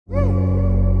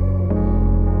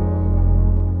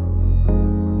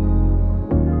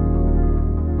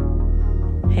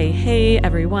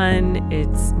everyone,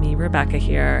 it's me, Rebecca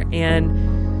here,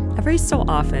 and every so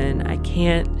often I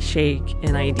can't shake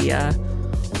an idea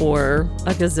or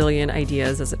a gazillion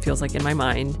ideas as it feels like in my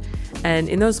mind. And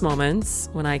in those moments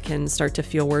when I can start to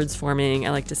feel words forming, I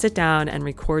like to sit down and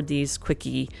record these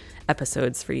quickie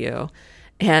episodes for you.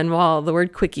 And while the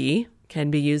word quickie can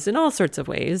be used in all sorts of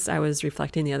ways, I was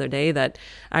reflecting the other day that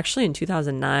actually in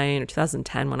 2009 or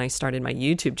 2010, when I started my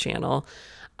YouTube channel,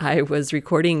 I was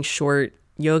recording short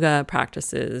yoga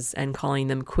practices and calling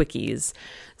them quickies.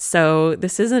 So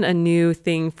this isn't a new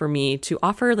thing for me to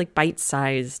offer, like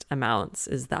bite-sized amounts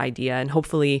is the idea. And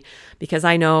hopefully, because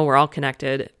I know we're all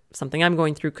connected, something I'm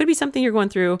going through could be something you're going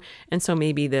through. And so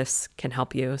maybe this can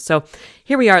help you. So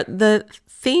here we are. The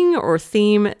thing or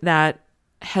theme that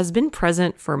has been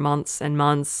present for months and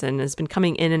months and has been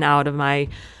coming in and out of my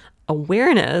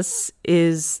awareness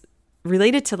is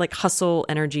related to like hustle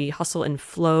energy, hustle and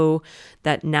flow,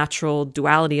 that natural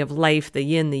duality of life, the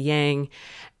yin, the yang,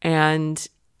 and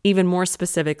even more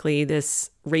specifically, this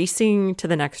racing to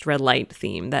the next red light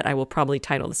theme that I will probably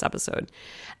title this episode.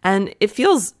 And it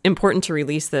feels important to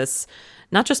release this,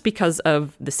 not just because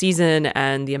of the season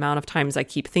and the amount of times I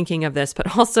keep thinking of this,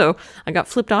 but also I got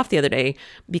flipped off the other day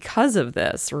because of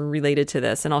this or related to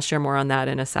this. And I'll share more on that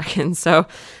in a second. So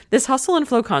this hustle and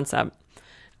flow concept,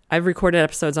 I've recorded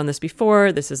episodes on this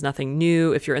before. This is nothing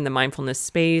new. If you're in the mindfulness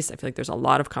space, I feel like there's a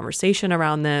lot of conversation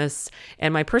around this.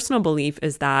 And my personal belief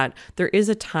is that there is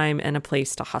a time and a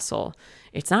place to hustle.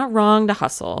 It's not wrong to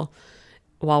hustle.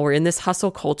 While we're in this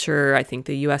hustle culture, I think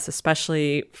the US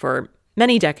especially, for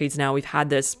many decades now, we've had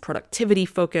this productivity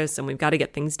focus and we've got to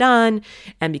get things done.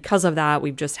 And because of that,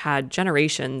 we've just had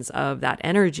generations of that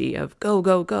energy of go,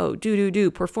 go, go,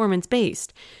 do,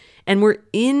 performance-based. And we're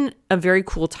in a very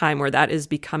cool time where that is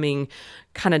becoming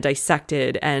kind of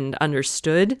dissected and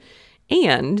understood,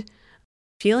 and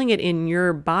feeling it in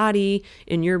your body,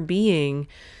 in your being,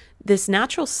 this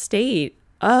natural state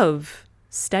of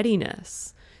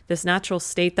steadiness, this natural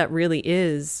state that really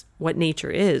is what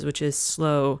nature is, which is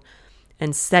slow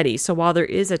and steady. So while there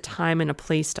is a time and a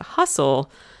place to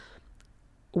hustle,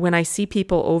 when I see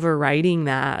people overriding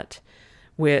that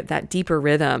with that deeper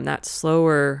rhythm, that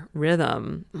slower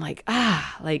rhythm, I'm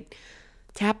like,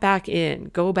 tap back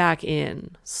in, go back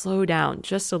in, slow down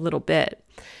just a little bit.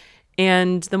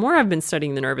 And the more I've been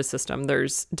studying the nervous system,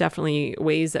 there's definitely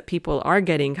ways that people are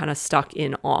getting kind of stuck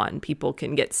in on. People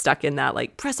can get stuck in that,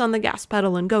 like press on the gas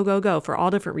pedal and go, go, go for all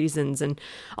different reasons. And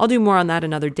I'll do more on that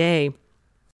another day.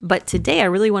 But today I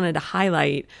really wanted to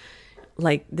highlight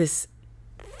like this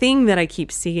thing that I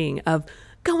keep seeing of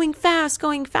going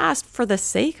fast for the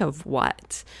sake of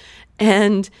what?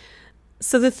 And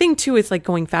so the thing too is like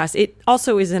going fast, it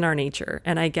also is in our nature.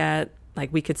 And I get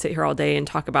like, we could sit here all day and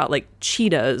talk about like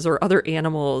cheetahs or other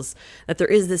animals, that there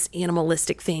is this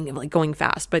animalistic thing of like going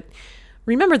fast. But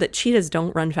remember that cheetahs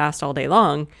don't run fast all day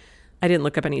long. I didn't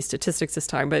look up any statistics this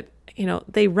time, but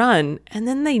they run and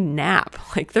then they nap.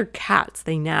 Like they're cats,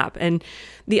 they nap. And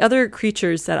the other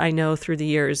creatures that I know through the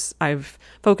years I've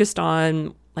focused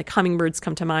on, like hummingbirds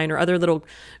come to mind, or other little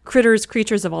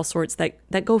creatures of all sorts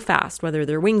that go fast, whether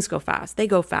their wings go fast, they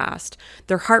go fast,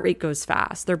 their heart rate goes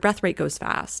fast, their breath rate goes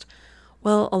fast.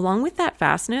 Well, along with that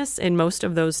fastness in most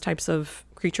of those types of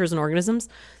creatures and organisms,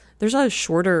 there's a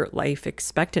shorter life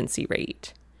expectancy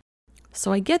rate.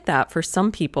 So I get that for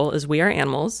some people, as we are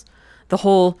animals, the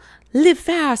whole live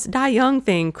fast, die young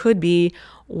thing could be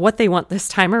what they want this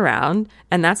time around.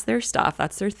 And that's their stuff.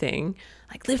 That's their thing.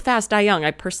 Like live fast, die young.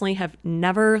 I personally have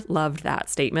never loved that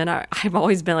statement. I've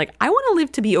always been like, I want to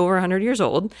live to be over 100 years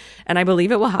old. And I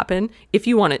believe it will happen if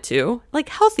you want it to, like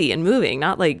healthy and moving,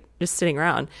 not like just sitting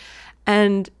around.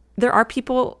 And there are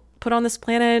people put on this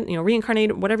planet,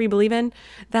 reincarnated, whatever you believe in,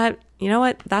 that, you know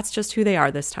what, that's just who they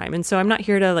are this time. And so I'm not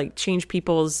here to like change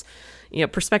people's,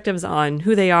 perspectives on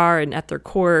who they are and at their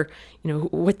core,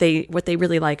 what they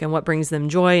really like and what brings them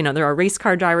joy. There are race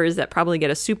car drivers that probably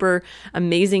get a super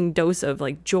amazing dose of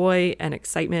like joy and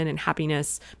excitement and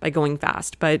happiness by going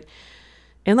fast. But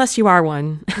unless you are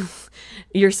one,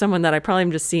 you're someone that I probably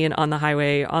am just seeing on the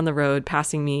highway, on the road,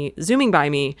 passing me, zooming by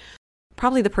me,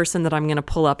 probably the person that I'm going to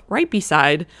pull up right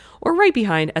beside or right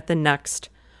behind at the next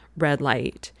red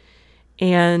light.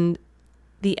 And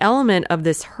the element of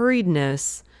this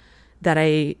hurriedness that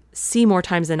I see more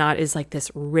times than not is like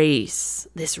this race,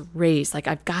 like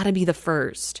I've got to be the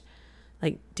first.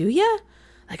 Like, do ya?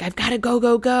 Like, I've got to go.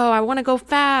 I want to go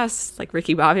fast. Like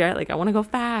Ricky Bobby, right? Like, I want to go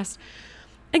fast.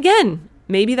 Again,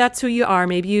 maybe that's who you are.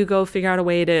 Maybe you go figure out a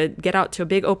way to get out to a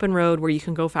big open road where you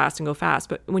can go fast.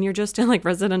 But when you're just in like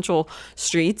residential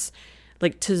streets,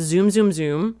 like to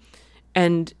zoom.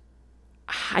 And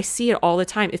I see it all the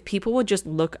time. If people would just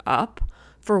look up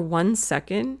for 1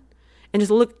 second and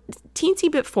just look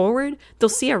teensy bit forward, they'll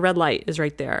see a red light is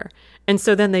right there. And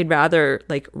so then they'd rather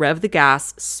like rev the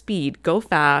gas, speed, go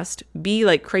fast, be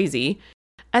like crazy,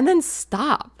 and then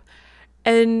stop.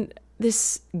 And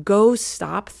this go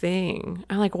stop thing,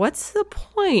 I'm like, what's the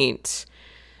point?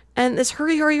 And this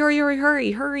hurry.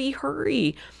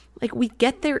 Like we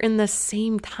get there in the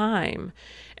same time.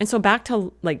 And so back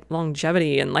to like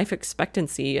longevity and life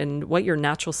expectancy and what your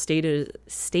natural state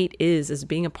is as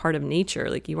being a part of nature.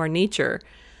 Like you are nature.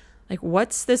 Like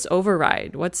what's this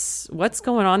override? What's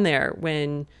going on there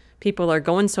when people are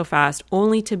going so fast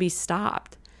only to be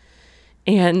stopped?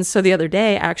 And so the other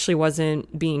day I actually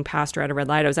wasn't being passed or at a red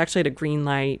light. I was actually at a green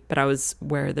light, but I was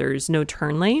where there's no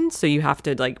turn lane. So you have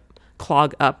to like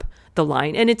clog up the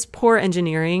line, and it's poor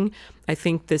engineering. I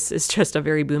think this is just a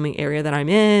very booming area that I'm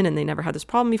in, and they never had this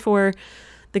problem before.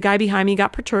 The guy behind me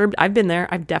got perturbed. I've been there.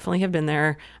 I definitely have been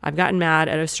there. I've gotten mad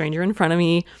at a stranger in front of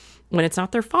me when it's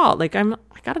not their fault. Like I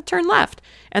got to turn left,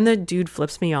 and the dude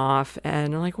flips me off,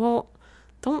 and I'm like, well,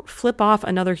 don't flip off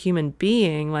another human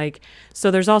being. Like,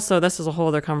 so there's also, this is a whole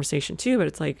other conversation too, but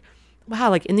it's like, wow,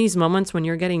 like in these moments when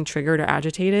you're getting triggered or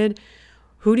agitated,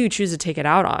 who do you choose to take it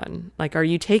out on? Like, are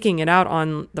you taking it out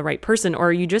on the right person, or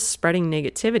are you just spreading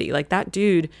negativity? Like that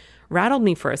dude rattled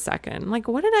me for a second. Like,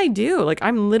 what did I do? Like,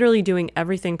 I'm literally doing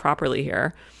everything properly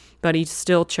here, but he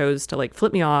still chose to like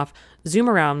flip me off, zoom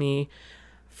around me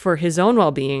for his own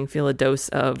well-being, feel a dose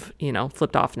of,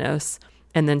 flipped offness,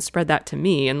 and then spread that to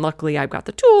me. And luckily I've got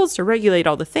the tools to regulate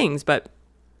all the things. But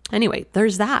anyway,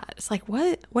 there's that. It's like,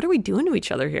 what are we doing to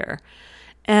each other here?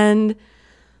 And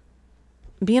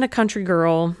being a country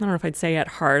girl, I don't know if I'd say at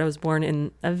heart, I was born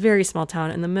in a very small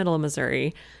town in the middle of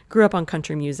Missouri, grew up on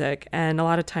country music. And a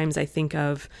lot of times I think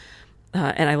of,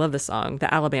 and I love this song,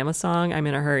 the Alabama song, I'm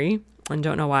in a Hurry, and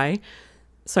don't know why.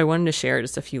 So I wanted to share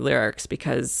just a few lyrics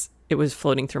because it was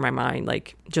floating through my mind,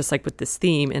 like just like with this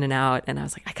theme in and out. And I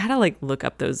was like, I gotta like look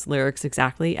up those lyrics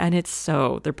exactly. And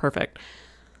they're perfect.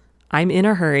 I'm in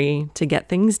a hurry to get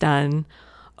things done.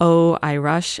 Oh, I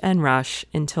rush and rush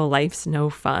until life's no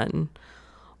fun.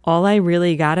 All I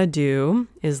really gotta do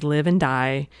is live and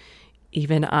die.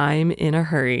 Even I'm in a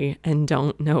hurry and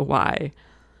don't know why.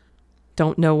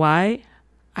 Don't know why?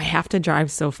 I have to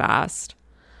drive so fast.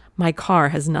 My car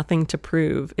has nothing to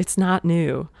prove. It's not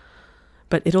new.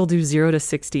 But it'll do 0 to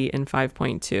 60 in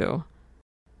 5.2.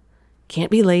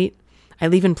 Can't be late. I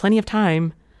leave in plenty of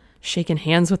time. Shaking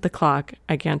hands with the clock.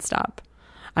 I can't stop.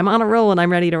 I'm on a roll and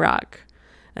I'm ready to rock.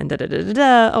 And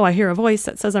da-da-da-da-da. Oh, I hear a voice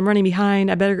that says I'm running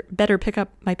behind. I better pick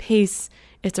up my pace.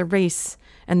 It's a race,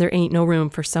 and there ain't no room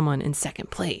for someone in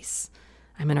second place.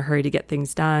 I'm in a hurry to get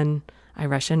things done. I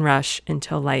rush and rush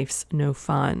until life's no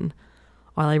fun.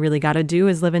 All I really gotta do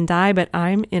is live and die, but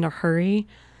I'm in a hurry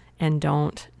and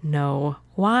don't know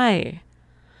why.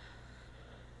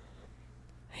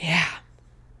 Yeah.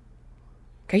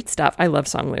 Great stuff. I love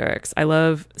song lyrics. I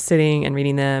love sitting and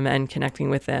reading them and connecting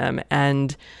with them.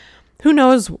 And who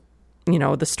knows,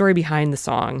 the story behind the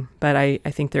song, but I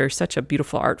think they're such a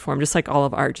beautiful art form, just like all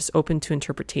of art, just open to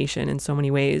interpretation in so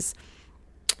many ways.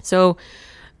 So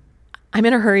I'm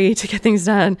in a hurry to get things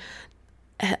done.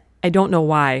 I don't know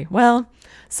why. Well,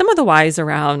 some of the whys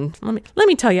around, let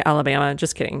me tell you Alabama,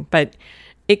 just kidding, but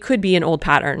it could be an old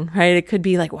pattern, right? It could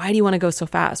be like, why do you want to go so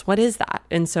fast? What is that?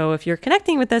 And so if you're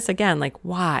connecting with this again, like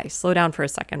why? Slow down for a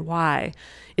second. Why?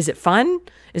 Is it fun?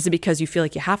 Is it because you feel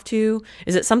like you have to?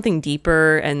 Is it something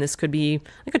deeper? And this could be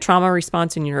like a trauma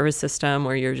response in your nervous system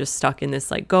where you're just stuck in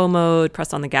this like go mode,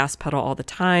 press on the gas pedal all the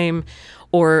time,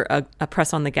 or a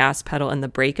press on the gas pedal and the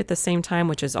brake at the same time,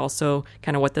 which is also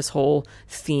kind of what this whole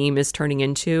theme is turning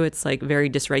into. It's like very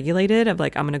dysregulated of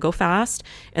like, I'm going to go fast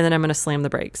and then I'm going to slam the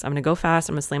brakes. I'm going to go fast,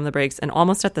 I'm going to slam the brakes, and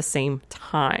almost at the same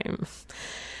time.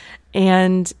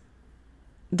 And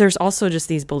there's also just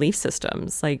these belief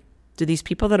systems. Like, do these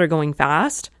people that are going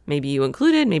fast, maybe you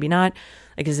included, maybe not,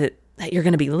 like, is it that you're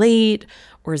going to be late,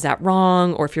 or is that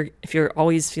wrong? Or if you're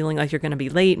always feeling like you're going to be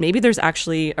late, maybe there's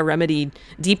actually a remedy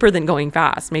deeper than going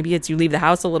fast. Maybe it's you leave the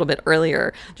house a little bit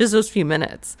earlier, just those few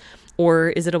minutes. Or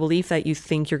is it a belief that you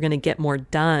think you're going to get more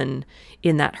done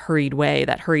in that hurried way,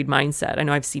 that hurried mindset? I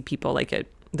know I've seen people like at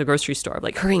the grocery store,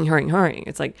 like hurrying.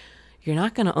 It's like, you're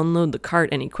not going to unload the cart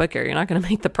any quicker. You're not going to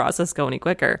make the process go any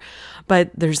quicker.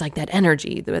 But there's like that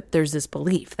energy, that there's this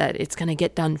belief that it's going to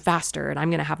get done faster and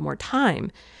I'm going to have more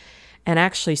time. And I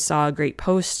actually saw a great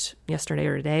post yesterday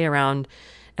or today around,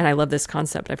 and I love this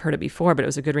concept. I've heard it before, but it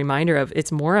was a good reminder of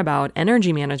it's more about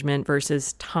energy management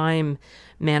versus time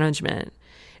management.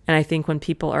 And I think when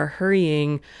people are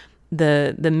hurrying,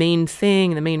 the main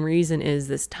thing, the main reason is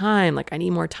this time, like I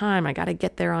need more time. I got to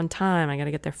get there on time. I got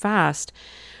to get there fast,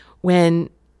 when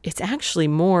it's actually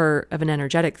more of an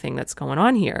energetic thing that's going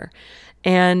on here.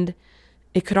 And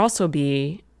it could also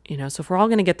be, so if we're all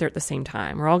going to get there at the same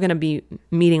time, we're all going to be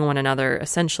meeting one another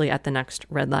essentially at the next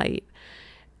red light,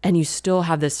 and you still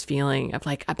have this feeling of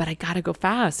like, but I got to go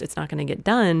fast. It's not going to get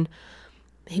done.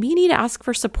 Maybe you need to ask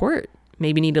for support.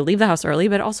 Maybe you need to leave the house early,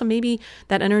 but also maybe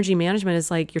that energy management is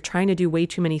like you're trying to do way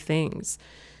too many things.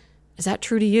 Is that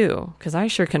true to you? Because I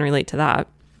sure can relate to that.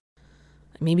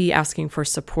 Maybe asking for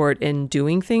support in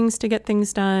doing things to get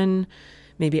things done.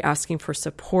 Maybe asking for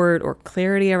support or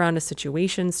clarity around a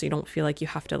situation so you don't feel like you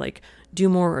have to like do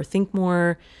more or think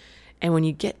more. And when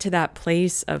you get to that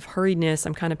place of hurriedness,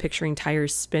 I'm kind of picturing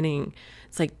tires spinning.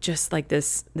 It's like just like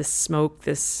this smoke,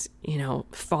 this,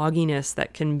 fogginess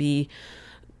that can be,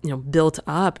 built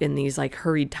up in these like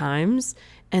hurried times.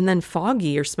 And then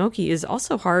foggy or smoky is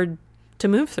also hard to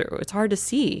move through. It's hard to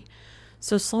see.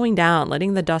 So slowing down,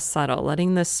 letting the dust settle,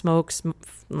 letting the smoke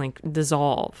like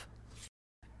dissolve.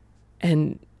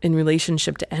 And in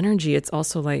relationship to energy, it's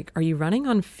also like, are you running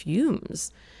on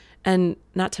fumes? And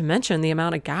not to mention the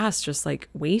amount of gas just like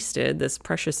wasted, this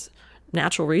precious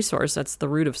natural resource that's the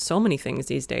root of so many things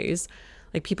these days.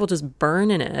 Like people just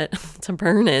burning it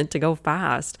to go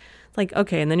fast. It's like,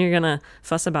 okay, and then you're going to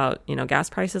fuss about, gas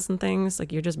prices and things.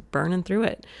 Like you're just burning through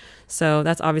it. So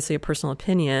that's obviously a personal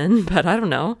opinion, but I don't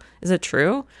know. Is it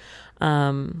true?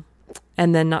 And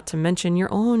then not to mention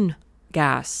your own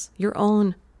gas, your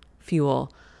own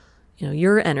fuel,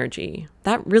 your energy.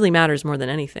 That really matters more than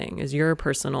anything, is your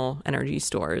personal energy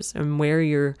stores and where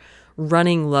you're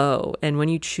running low. And when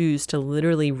you choose to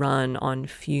literally run on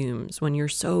fumes, when you're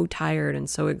so tired and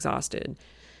so exhausted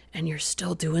and you're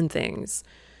still doing things,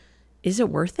 is it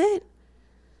worth it?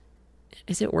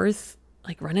 Is it worth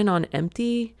like running on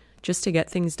empty just to get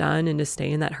things done and to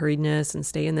stay in that hurriedness and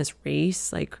stay in this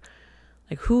race? Like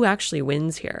who actually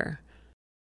wins here?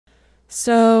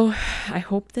 So I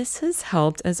hope this has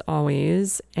helped as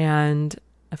always. And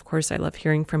of course, I love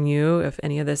hearing from you if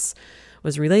any of this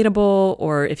was relatable,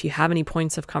 or if you have any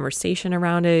points of conversation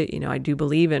around it. I do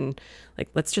believe in like,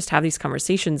 let's just have these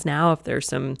conversations now. If there's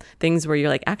some things where you're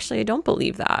like, actually, I don't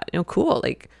believe that, cool.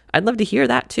 Like, I'd love to hear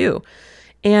that too.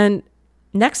 And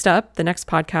next up, the next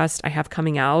podcast I have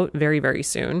coming out very, very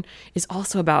soon is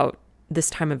also about this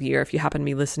time of year. If you happen to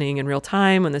be listening in real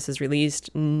time when this is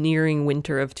released, nearing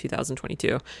winter of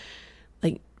 2022,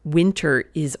 like winter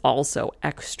is also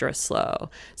extra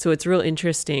slow. So it's real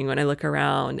interesting when I look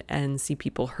around and see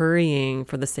people hurrying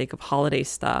for the sake of holiday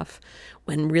stuff,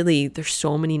 when really there's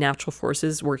so many natural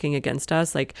forces working against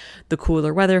us, like the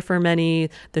cooler weather for many,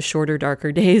 the shorter,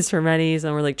 darker days for many. And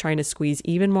we're like trying to squeeze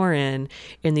even more in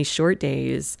these short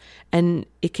days. And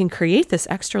it can create this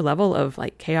extra level of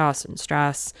like chaos and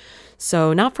stress.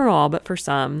 So not for all, but for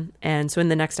some. And so in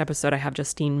the next episode, I have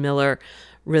Justine Miller,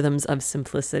 Rhythms of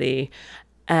Simplicity.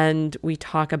 And we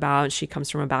talk about, she comes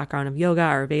from a background of yoga,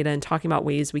 Ayurveda, and talking about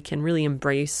ways we can really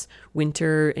embrace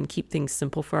winter and keep things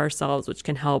simple for ourselves, which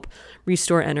can help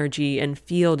restore energy and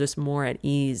feel just more at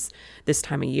ease this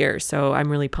time of year. So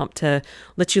I'm really pumped to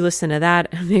let you listen to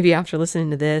that, maybe after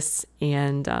listening to this.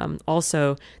 And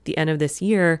also the end of this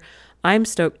year, I'm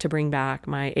stoked to bring back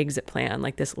my exit plan,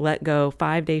 like this Let Go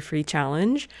 5-day free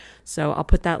challenge. So I'll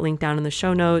put that link down in the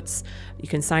show notes. You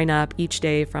can sign up each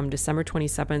day from December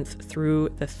 27th through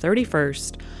the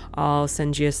 31st. I'll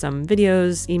send you some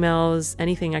videos, emails,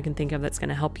 anything I can think of that's going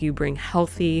to help you bring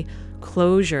healthy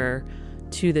closure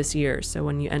to this year. So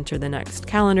when you enter the next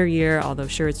calendar year, although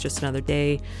sure, it's just another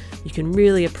day, you can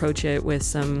really approach it with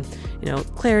some,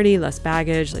 clarity, less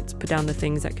baggage, like put down the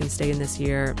things that can stay in this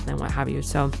year and what have you.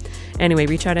 So anyway,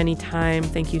 reach out anytime.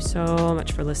 Thank you so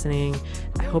much for listening.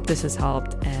 I hope this has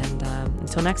helped. And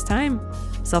until next time,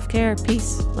 self-care,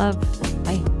 peace, love.